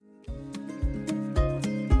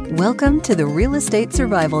Welcome to the Real Estate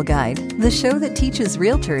Survival Guide, the show that teaches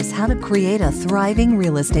realtors how to create a thriving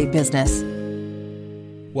real estate business.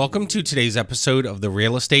 Welcome to today's episode of the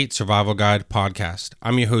Real Estate Survival Guide podcast.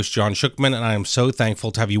 I'm your host, John Shookman, and I am so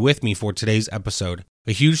thankful to have you with me for today's episode.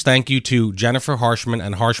 A huge thank you to Jennifer Harshman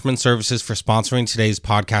and Harshman Services for sponsoring today's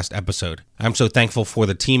podcast episode. I'm so thankful for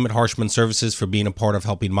the team at Harshman Services for being a part of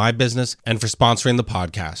helping my business and for sponsoring the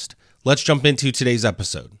podcast. Let's jump into today's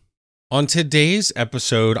episode. On today's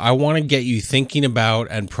episode, I want to get you thinking about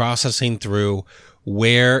and processing through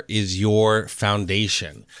where is your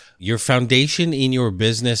foundation in your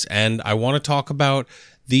business. And I want to talk about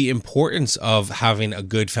the importance of having a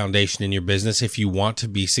good foundation in your business if you want to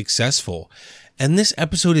be successful. And this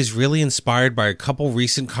episode is really inspired by a couple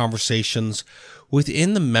recent conversations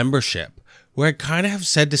within the membership where I kind of have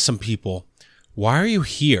said to some people, why are you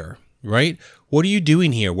here, right? What are you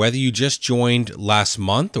doing here? Whether you just joined last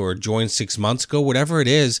month or joined 6 months ago, whatever it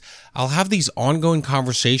is, I'll have these ongoing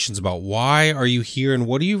conversations about why are you here and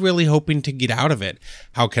what are you really hoping to get out of it?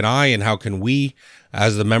 How can I and how can we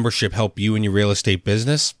as the membership help you in your real estate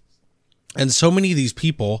business? And so many of these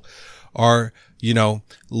people are,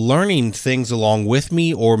 learning things along with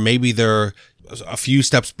me, or maybe they're a few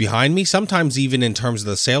steps behind me, sometimes even in terms of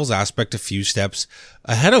the sales aspect, a few steps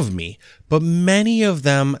ahead of me. But many of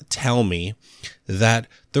them tell me that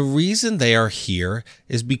the reason they are here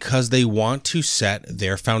is because they want to set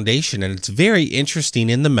their foundation. And it's very interesting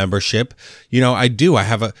in the membership. I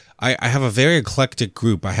have a very eclectic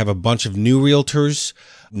group. I have a bunch of new realtors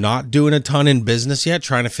not doing a ton in business yet,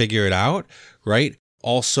 trying to figure it out, right?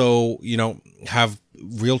 Also, have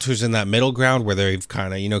realtors in that middle ground where they've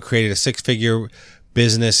kind of, created a six-figure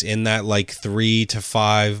business in that like 3 to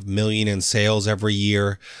 5 million in sales every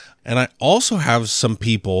year. And I also have some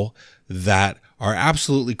people that are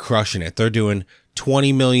absolutely crushing it. They're doing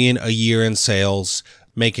 20 million a year in sales,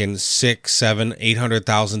 making $600,000, $700,000,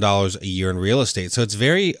 $800,000 a year in real estate. So it's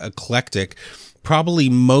very eclectic. Probably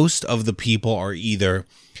most of the people are either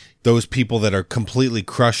those people that are completely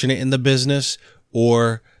crushing it in the business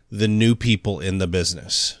or the new people in the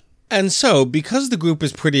business. And so because the group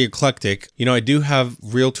is pretty eclectic, I do have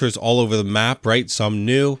realtors all over the map, right? Some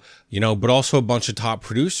new, but also a bunch of top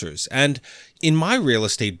producers. And in my real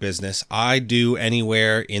estate business, I do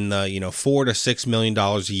anywhere in the, $4 to $6 million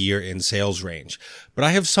a year in sales range. But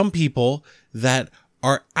I have some people that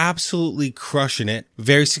are absolutely crushing it,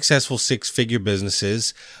 very successful six-figure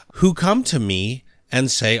businesses who come to me and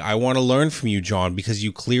say, I want to learn from you, John, because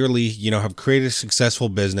you clearly, have created a successful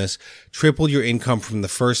business, tripled your income from the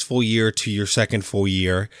first full year to your second full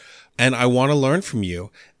year, and I want to learn from you.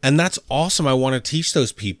 And that's awesome. I want to teach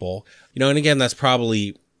those people, and again, that's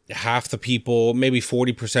probably half the people, maybe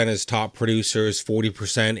 40% is top producers,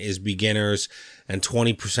 40% is beginners, and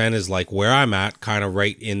 20% is like where I'm at, kind of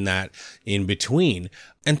right in that in between.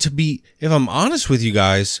 And if I'm honest with you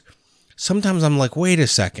guys, sometimes I'm like, wait a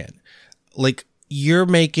second, like, you're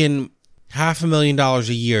making $500,000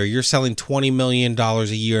 a year. You're selling $20 million a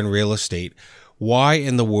year in real estate. Why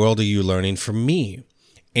in the world are you learning from me?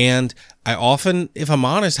 And I often, if I'm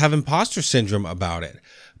honest, have imposter syndrome about it.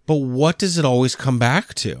 But what does it always come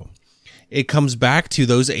back to? It comes back to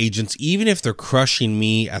those agents, even if they're crushing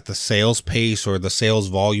me at the sales pace or the sales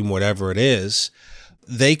volume, whatever it is,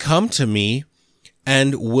 they come to me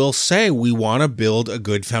and will say, we want to build a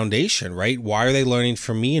good foundation, right? Why are they learning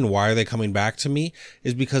from me and why are they coming back to me?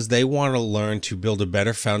 Is because they want to learn to build a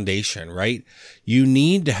better foundation, right? You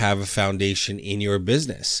need to have a foundation in your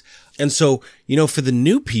business. And so, for the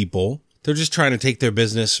new people, they're just trying to take their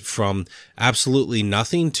business from absolutely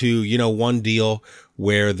nothing to, one deal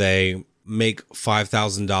where they make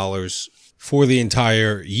 $5,000 for the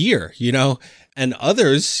entire year, and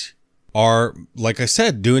others are, like I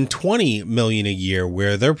said, doing 20 million a year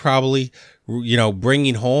where they're probably,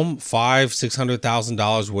 bringing home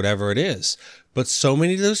 $500,000-$600,000, whatever it is. But so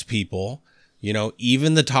many of those people,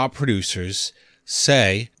 even the top producers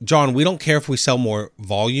say, John, we don't care if we sell more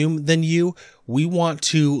volume than you. We want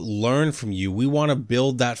to learn from you. We want to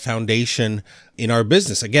build that foundation in our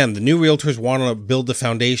business. Again, the new realtors want to build the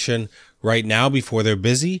foundation right now before they're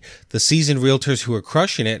busy. The seasoned realtors who are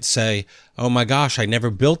crushing it say, oh my gosh, I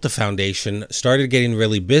never built the foundation, started getting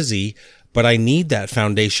really busy, but I need that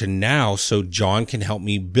foundation now so John can help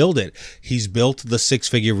me build it. He's built the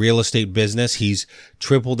six-figure real estate business. He's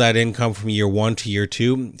tripled that income from year 1 to year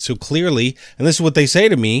 2. So clearly, and this is what they say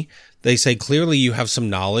to me, they say, clearly you have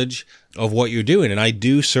some knowledge of what you're doing. And I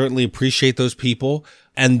do certainly appreciate those people.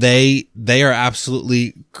 And they are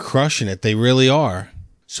absolutely crushing it. They really are.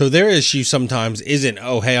 So their issue sometimes isn't,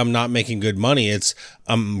 oh, hey, I'm not making good money. It's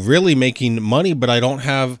I'm really making money, but I don't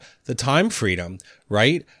have the time freedom,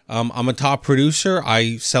 right? I'm a top producer.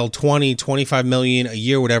 I sell 20, 25 million a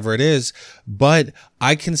year, whatever it is, but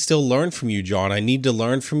I can still learn from you, John. I need to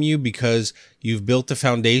learn from you because you've built the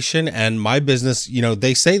foundation, and my business,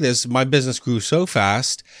 they say this, my business grew so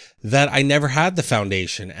fast that I never had the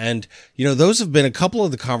foundation. And, those have been a couple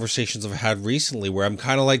of the conversations I've had recently where I'm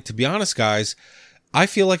kind of like, to be honest, guys, I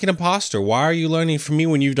feel like an imposter. Why are you learning from me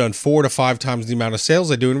when you've done 4 to 5 times the amount of sales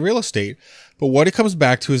I do in real estate? But what it comes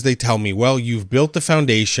back to is they tell me, well, you've built the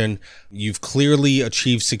foundation. You've clearly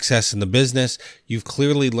achieved success in the business. You've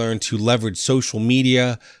clearly learned to leverage social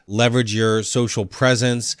media, leverage your social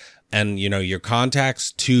presence and, your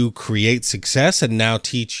contacts to create success and now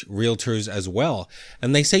teach realtors as well.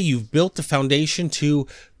 And they say you've built the foundation to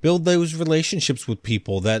build those relationships with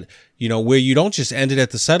people that, where you don't just end it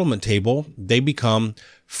at the settlement table, they become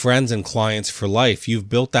friends and clients for life. You've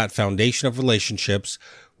built that foundation of relationships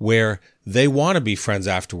where they want to be friends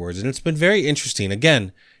afterwards. And it's been very interesting.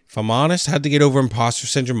 Again, if I'm honest, I had to get over imposter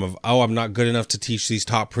syndrome of, I'm not good enough to teach these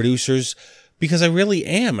top producers, because I really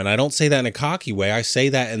am. And I don't say that in a cocky way. I say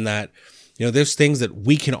that in that, there's things that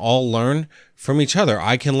we can all learn from each other.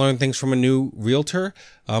 I can learn things from a new realtor.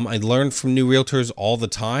 I learn from new realtors all the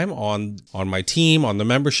time on my team, on the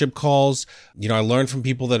membership calls. I learn from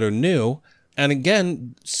people that are new. And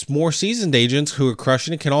again, more seasoned agents who are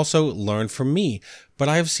crushing it can also learn from me. But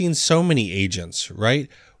I've seen so many agents, right?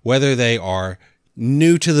 Whether they are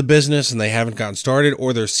new to the business and they haven't gotten started,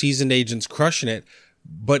 or they're seasoned agents crushing it,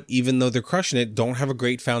 but even though they're crushing it, don't have a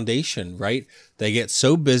great foundation, right? They get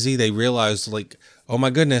so busy, they realize like, oh my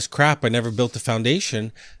goodness, crap, I never built the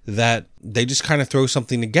foundation, that they just kind of throw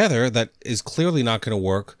something together that is clearly not going to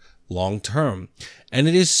work long term. And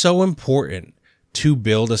it is so important to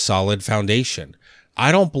build a solid foundation.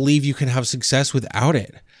 I don't believe you can have success without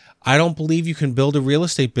it. I don't believe you can build a real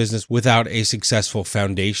estate business without a successful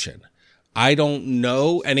foundation. I don't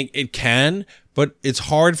know, and it can, but it's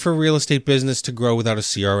hard for a real estate business to grow without a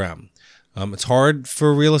CRM. It's hard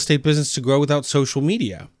for a real estate business to grow without social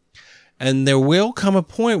media. And there will come a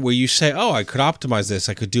point where you say, I could optimize this.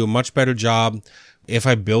 I could do a much better job if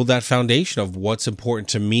I build that foundation of what's important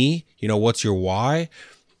to me, what's your why,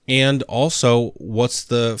 and also what's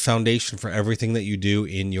the foundation for everything that you do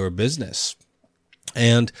in your business.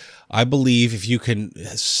 And I believe if you can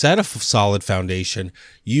set a solid foundation,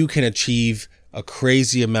 you can achieve a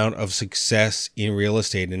crazy amount of success in real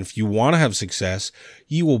estate. And if you want to have success,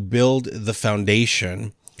 you will build the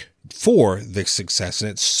foundation for the success. And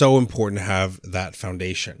it's so important to have that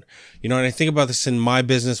foundation. And I think about this in my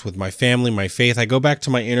business, with my family, my faith. I go back to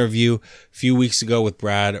my interview a few weeks ago with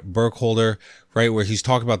Brad Burkholder, right, where he's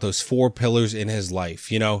talking about those 4 pillars in his life.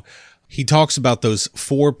 He talks about those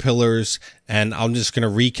 4 pillars, and I'm just going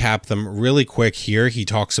to recap them really quick here. He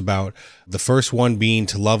talks about the first one being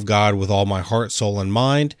to love God with all my heart, soul, and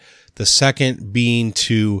mind. The second being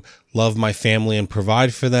to love my family and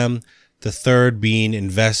provide for them. The third being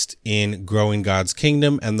invest in growing God's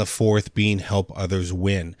kingdom. And the fourth being help others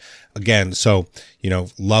win. Again, so,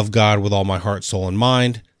 love God with all my heart, soul, and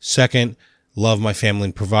mind. Second, love my family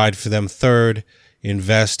and provide for them. Third,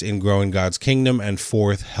 invest in growing God's kingdom. And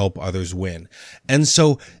fourth, help others win. And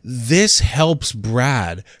so this helps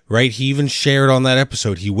Brad, right? He even shared on that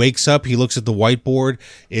episode. He wakes up, he looks at the whiteboard.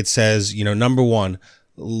 It says, number 1,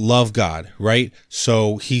 love God, right?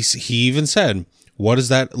 So he even said, what does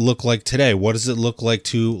that look like today? What does it look like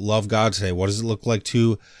to love God today? What does it look like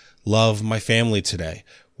to love my family today?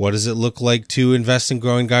 What does it look like to invest in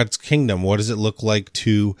growing God's kingdom? What does it look like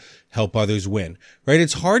to help others win, right?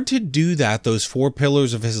 It's hard to do that, those 4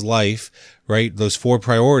 pillars of his life, right? Those 4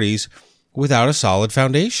 priorities without a solid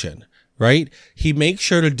foundation, right? He makes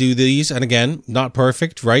sure to do these. And again, not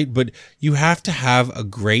perfect, right? But you have to have a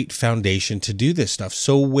great foundation to do this stuff.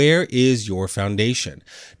 So where is your foundation?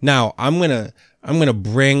 Now, I'm going to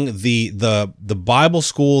bring the Bible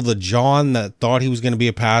school, the John that thought he was going to be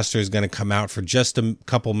a pastor, is going to come out for just a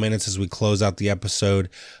couple minutes as we close out the episode.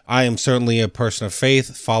 I am certainly a person of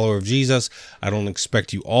faith, follower of Jesus. I don't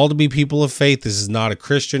expect you all to be people of faith. This is not a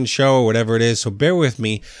Christian show or whatever it is, so bear with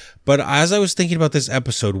me. But as I was thinking about this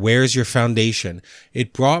episode, where's your foundation?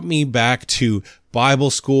 It brought me back to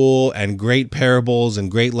Bible school and great parables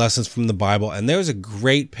and great lessons from the Bible. And there's a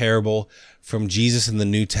great parable from Jesus in the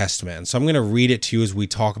New Testament. So I'm going to read it to you as we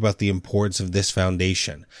talk about the importance of this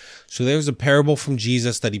foundation. So there's a parable from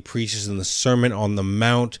Jesus that he preaches in the Sermon on the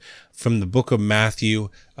Mount from the book of Matthew,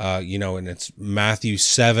 and it's Matthew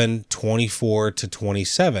 7:24 to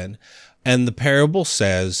 27. And the parable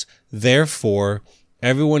says, therefore,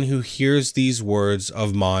 Everyone who hears these words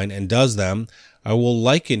of mine and does them, I will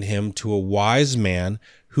liken him to a wise man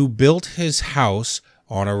who built his house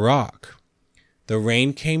on a rock. The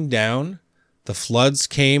rain came down, the floods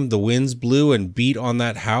came, the winds blew and beat on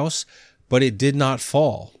that house, but it did not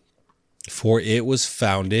fall, for it was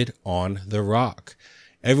founded on the rock.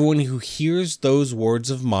 Everyone who hears those words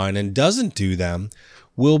of mine and doesn't do them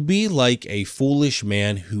will be like a foolish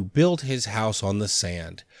man who built his house on the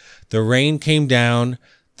sand. The rain came down,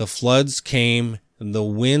 the floods came, and the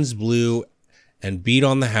winds blew and beat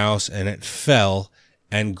on the house, and it fell,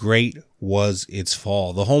 and great was its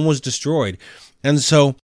fall. The home was destroyed. And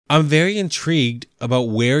so I'm very intrigued about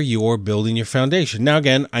where you're building your foundation. Now,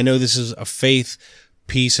 again, I know this is a faith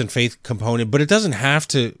piece and faith component, but it doesn't have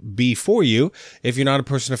to be for you if you're not a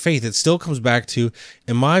person of faith. It still comes back to,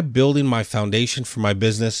 am I building my foundation for my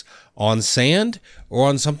business on sand or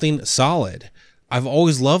on something solid? I've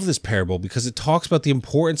always loved this parable because it talks about the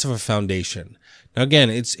importance of a foundation. Now, again,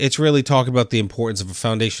 it's really talking about the importance of a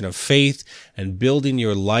foundation of faith and building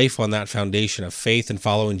your life on that foundation of faith and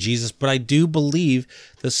following Jesus. But I do believe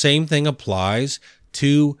the same thing applies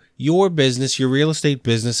to your business, your real estate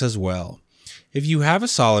business as well. If you have a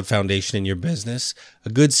solid foundation in your business, a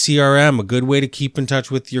good CRM, a good way to keep in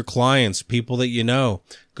touch with your clients, people that you know,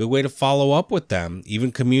 good way to follow up with them,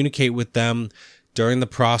 even communicate with them during the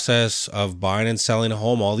process of buying and selling a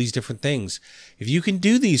home, all these different things. If you can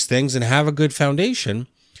do these things and have a good foundation,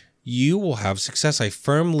 you will have success. I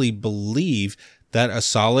firmly believe that a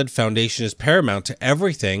solid foundation is paramount to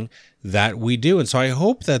everything that we do. And so I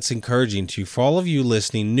hope that's encouraging to you. For all of you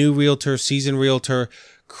listening, new realtor, seasoned realtor,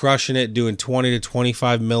 crushing it, doing 20 to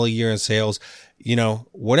 25 mil a year in sales,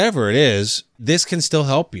 whatever it is, this can still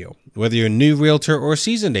help you, whether you're a new realtor or a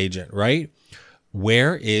seasoned agent, right?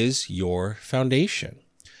 Where is your foundation?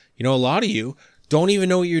 A lot of you don't even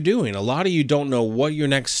know what you're doing. A lot of you don't know what your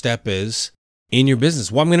next step is in your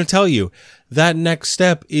business. Well, I'm going to tell you that next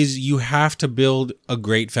step is you have to build a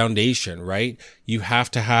great foundation, right? You have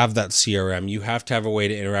to have that CRM. You have to have a way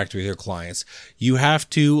to interact with your clients. You have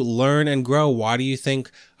to learn and grow. Why do you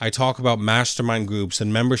think I talk about mastermind groups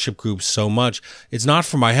and membership groups so much? It's not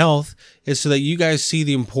for my health. It's so that you guys see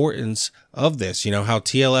the importance of this. How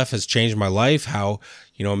TLF has changed my life, how,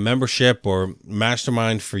 a membership or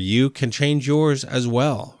mastermind for you can change yours as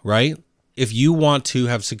well, right? If you want to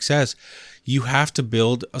have success, you have to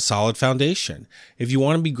build a solid foundation. If you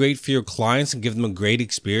want to be great for your clients and give them a great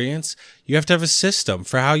experience, you have to have a system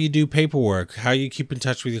for how you do paperwork, how you keep in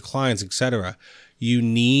touch with your clients, etc. You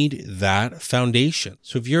need that foundation.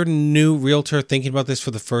 So if you're a new realtor thinking about this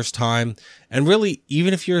for the first time, and really,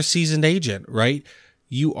 even if you're a seasoned agent, right?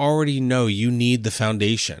 You already know you need the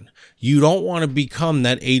foundation. You don't want to become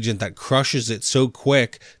that agent that crushes it so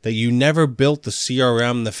quick that you never built the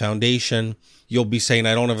CRM, the foundation. You'll be saying,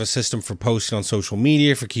 I don't have a system for posting on social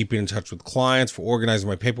media, for keeping in touch with clients, for organizing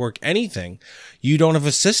my paperwork, anything. You don't have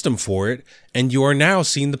a system for it, and you are now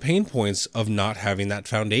seeing the pain points of not having that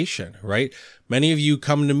foundation, right? Many of you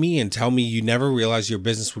come to me and tell me you never realized your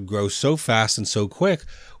business would grow so fast and so quick.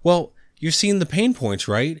 Well, you're seeing the pain points,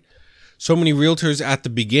 right? So many realtors at the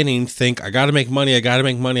beginning think, I got to make money, I got to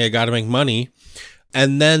make money, I got to make money.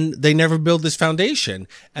 And then they never build this foundation.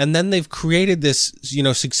 And then they've created this,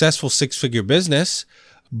 successful 6-figure business,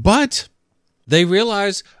 but they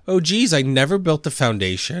realize, oh, geez, I never built the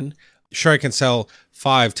foundation. Sure, I can sell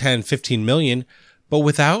 5, 10, 15 million, but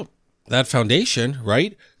without that foundation,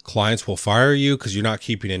 right? Clients will fire you because you're not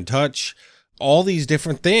keeping in touch. All these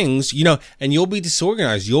different things, and you'll be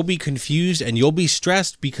disorganized, you'll be confused, and you'll be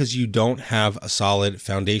stressed because you don't have a solid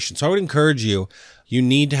foundation. So I would encourage you, you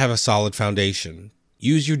need to have a solid foundation.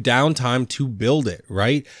 Use your downtime to build it,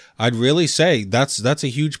 right? I'd really say that's a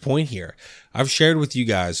huge point here. I've shared with you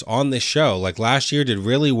guys on this show, like last year did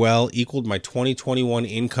really well, equaled my 2021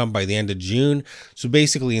 income by the end of June. So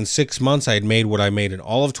basically in 6 months, I had made what I made in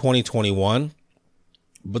all of 2021.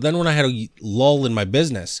 But then when I had a lull in my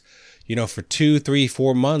business, for 2, 3,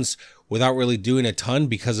 4 months without really doing a ton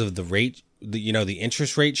because of the rate, the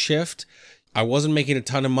interest rate shift, I wasn't making a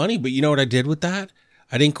ton of money. But you know what I did with that?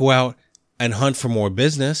 I didn't go out and hunt for more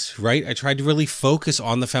business, right? I tried to really focus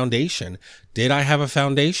on the foundation. Did I have a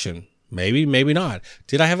foundation? Maybe, maybe not.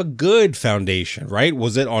 Did I have a good foundation, right?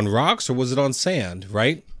 Was it on rocks or was it on sand,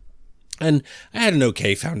 right? And I had an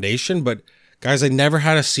okay foundation, but guys, I never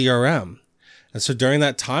had a CRM. And so during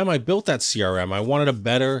that time, I built that CRM. I wanted a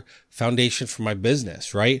better foundation for my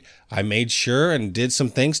business, right? I made sure and did some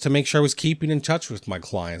things to make sure I was keeping in touch with my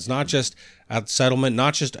clients, not just at settlement,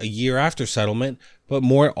 not just a year after settlement, but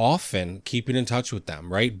more often keeping in touch with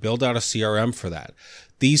them, right? Build out a CRM for that.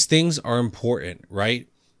 These things are important, right?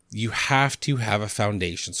 you have to have a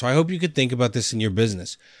foundation. So I hope you could think about this in your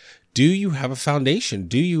business. Do you have a foundation?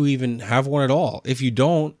 Do you even have one at all? If you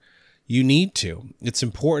don't, you need to. It's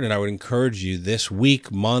important, and I would encourage you this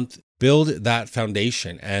week, month, build that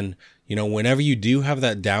foundation. And, whenever you do have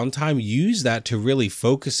that downtime, use that to really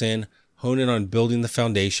focus in, hone in on building the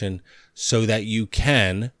foundation so that you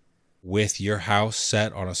can, with your house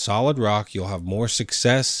set on a solid rock, you'll have more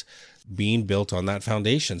success being built on that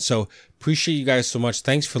foundation. So appreciate you guys so much.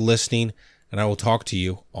 Thanks for listening, and I will talk to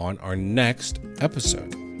you on our next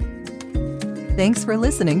episode. Thanks for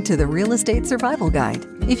listening to the Real Estate Survival Guide.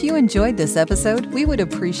 If you enjoyed this episode, we would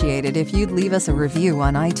appreciate it if you'd leave us a review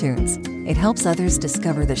on iTunes. It helps others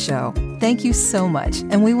discover the show. Thank you so much,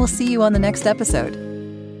 and we will see you on the next episode.